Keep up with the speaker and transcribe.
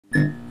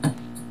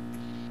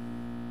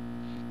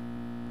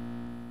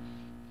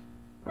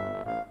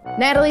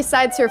Natalie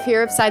Sideserf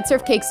here of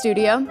Sideserf Cake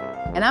Studio,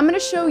 and I'm going to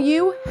show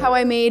you how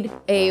I made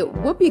a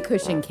whoopee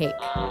cushion cake.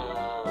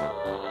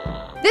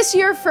 This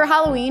year for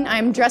Halloween,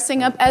 I'm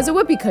dressing up as a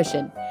whoopee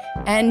cushion,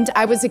 and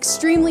I was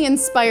extremely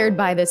inspired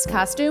by this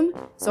costume,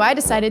 so I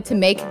decided to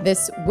make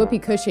this whoopee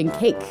cushion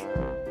cake.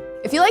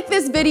 If you like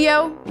this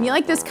video, and you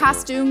like this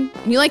costume,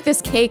 and you like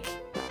this cake,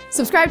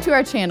 subscribe to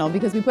our channel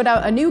because we put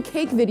out a new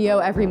cake video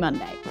every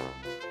Monday.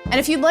 And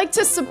if you'd like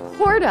to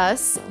support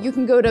us, you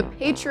can go to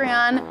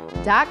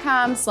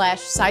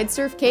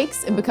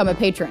patreon.com/sidesurfcakes and become a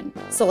patron.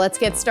 So let's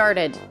get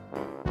started.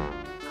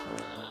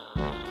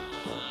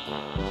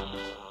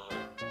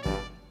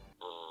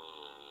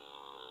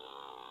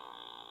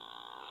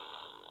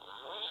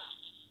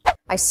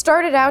 I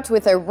started out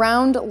with a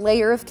round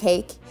layer of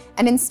cake,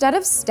 and instead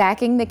of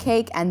stacking the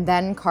cake and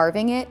then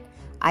carving it,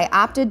 I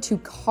opted to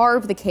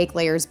carve the cake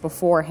layers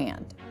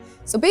beforehand.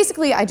 So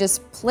basically, I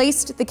just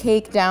placed the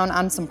cake down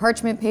on some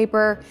parchment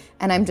paper,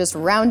 and I'm just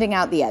rounding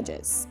out the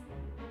edges.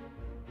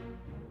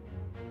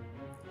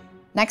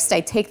 Next, I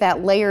take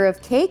that layer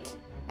of cake,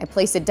 I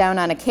place it down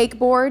on a cake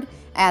board,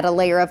 add a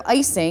layer of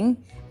icing,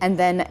 and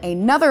then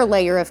another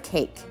layer of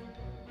cake.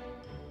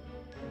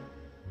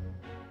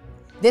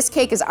 This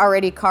cake is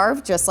already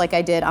carved, just like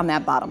I did on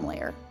that bottom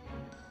layer.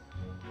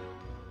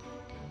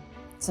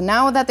 So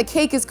now that the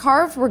cake is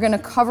carved, we're gonna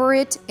cover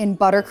it in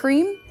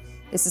buttercream.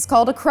 This is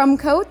called a crumb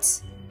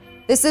coat.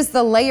 This is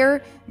the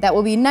layer that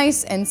will be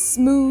nice and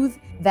smooth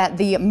that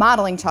the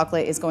modeling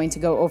chocolate is going to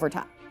go over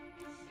top.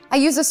 I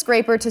use a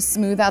scraper to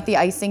smooth out the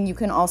icing. You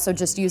can also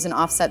just use an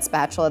offset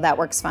spatula, that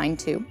works fine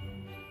too.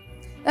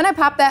 Then I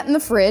pop that in the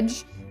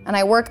fridge and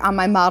I work on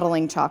my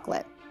modeling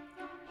chocolate.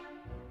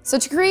 So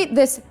to create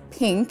this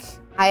pink,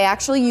 I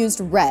actually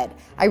used red.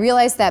 I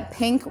realized that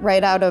pink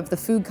right out of the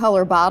food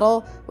color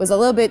bottle was a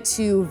little bit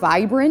too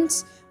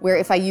vibrant, where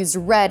if I used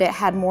red, it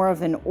had more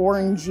of an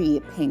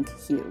orangey pink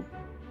hue.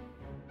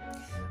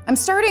 I'm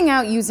starting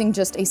out using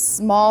just a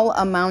small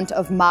amount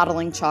of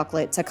modeling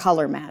chocolate to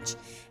color match.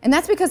 And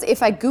that's because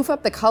if I goof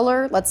up the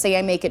color, let's say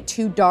I make it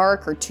too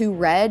dark or too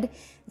red,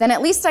 then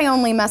at least I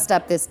only messed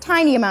up this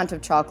tiny amount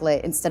of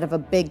chocolate instead of a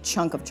big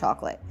chunk of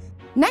chocolate.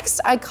 Next,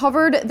 I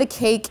covered the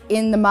cake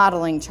in the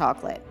modeling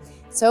chocolate.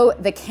 So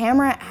the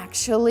camera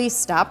actually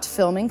stopped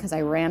filming because I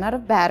ran out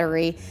of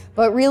battery,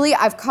 but really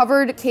I've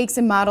covered cakes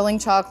in modeling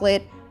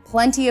chocolate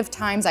plenty of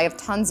times. I have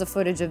tons of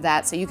footage of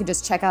that, so you can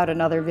just check out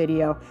another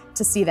video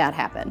to see that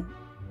happen.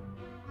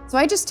 So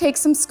I just take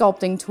some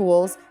sculpting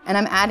tools and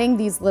I'm adding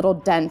these little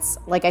dents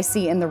like I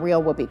see in the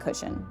real whoopee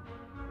cushion.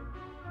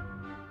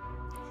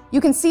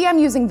 You can see I'm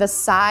using the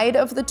side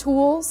of the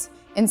tools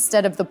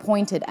instead of the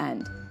pointed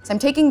end. So I'm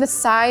taking the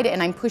side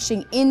and I'm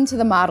pushing into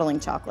the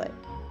modeling chocolate.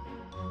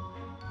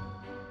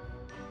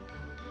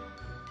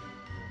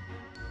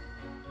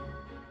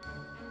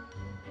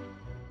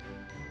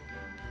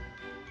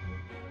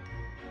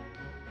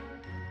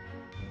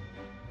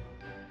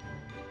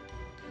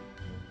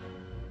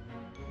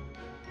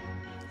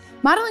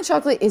 Modeling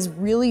chocolate is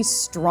really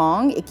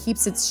strong. It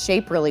keeps its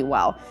shape really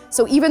well.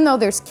 So even though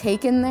there's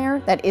cake in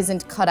there that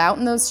isn't cut out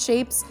in those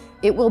shapes,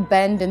 it will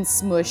bend and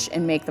smush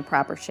and make the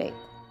proper shape.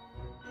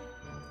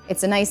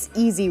 It's a nice,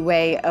 easy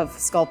way of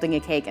sculpting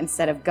a cake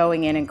instead of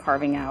going in and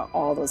carving out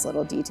all those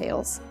little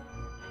details.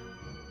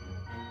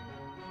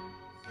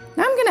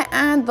 Now I'm gonna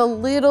add the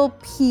little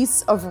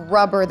piece of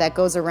rubber that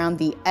goes around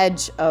the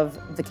edge of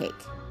the cake.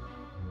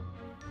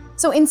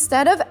 So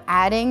instead of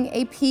adding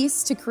a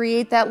piece to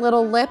create that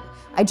little lip,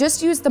 I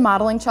just used the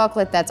modeling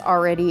chocolate that's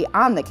already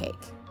on the cake.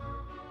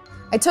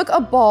 I took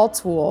a ball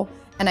tool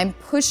and I'm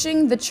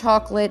pushing the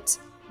chocolate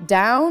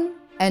down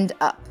and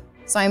up.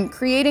 So I'm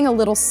creating a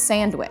little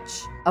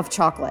sandwich of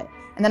chocolate.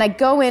 And then I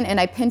go in and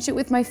I pinch it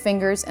with my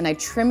fingers and I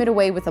trim it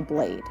away with a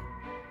blade.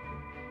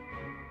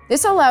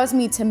 This allows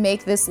me to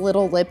make this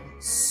little lip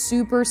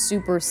super,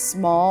 super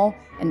small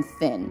and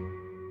thin.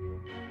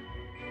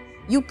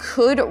 You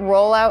could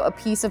roll out a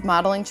piece of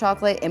modeling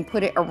chocolate and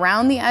put it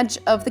around the edge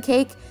of the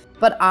cake,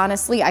 but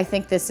honestly, I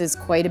think this is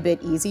quite a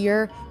bit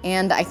easier,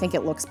 and I think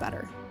it looks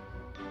better.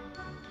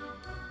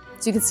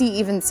 So you can see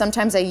even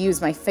sometimes I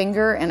use my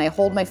finger, and I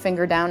hold my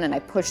finger down and I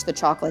push the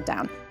chocolate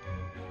down.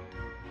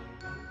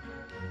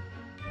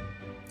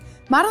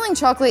 Modeling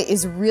chocolate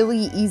is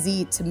really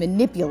easy to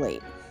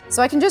manipulate.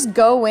 So I can just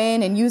go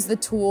in and use the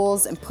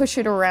tools and push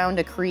it around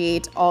to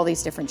create all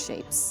these different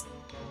shapes.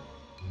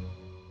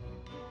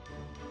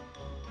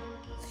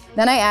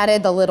 Then I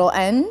added the little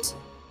end.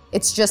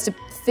 It's just a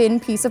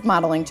thin piece of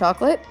modeling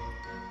chocolate.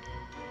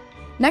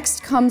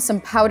 Next comes some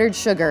powdered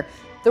sugar.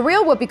 The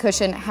real whoopee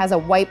cushion has a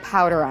white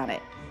powder on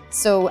it.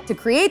 So to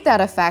create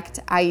that effect,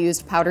 I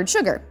used powdered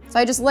sugar. So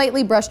I just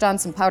lightly brushed on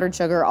some powdered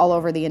sugar all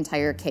over the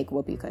entire cake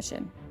whoopee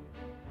cushion.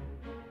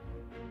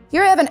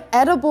 Here I have an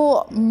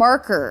edible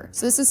marker.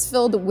 So this is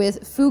filled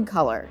with food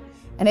color.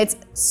 And it's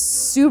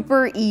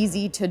super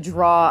easy to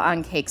draw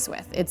on cakes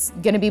with. It's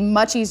gonna be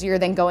much easier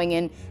than going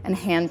in and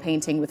hand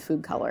painting with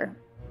food color.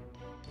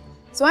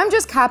 So I'm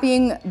just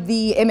copying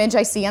the image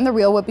I see on the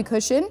real whoopee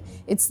cushion.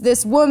 It's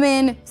this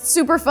woman,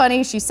 super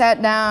funny. She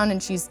sat down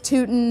and she's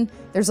tooting.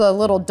 There's a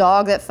little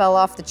dog that fell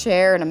off the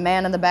chair and a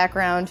man in the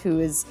background who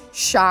is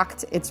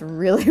shocked. It's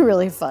really,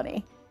 really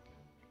funny.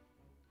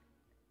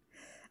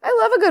 I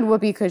love a good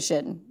whoopee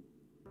cushion.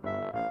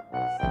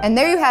 And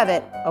there you have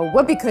it, a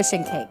whoopee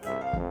cushion cake.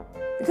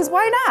 Because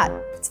why not?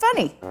 It's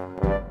funny.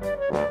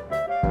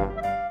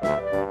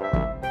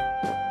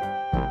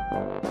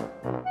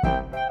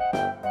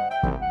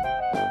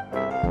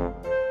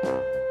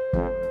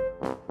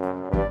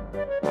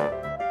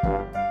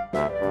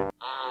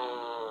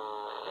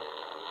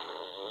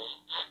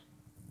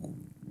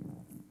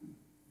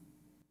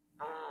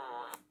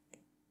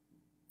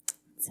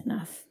 It's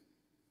enough.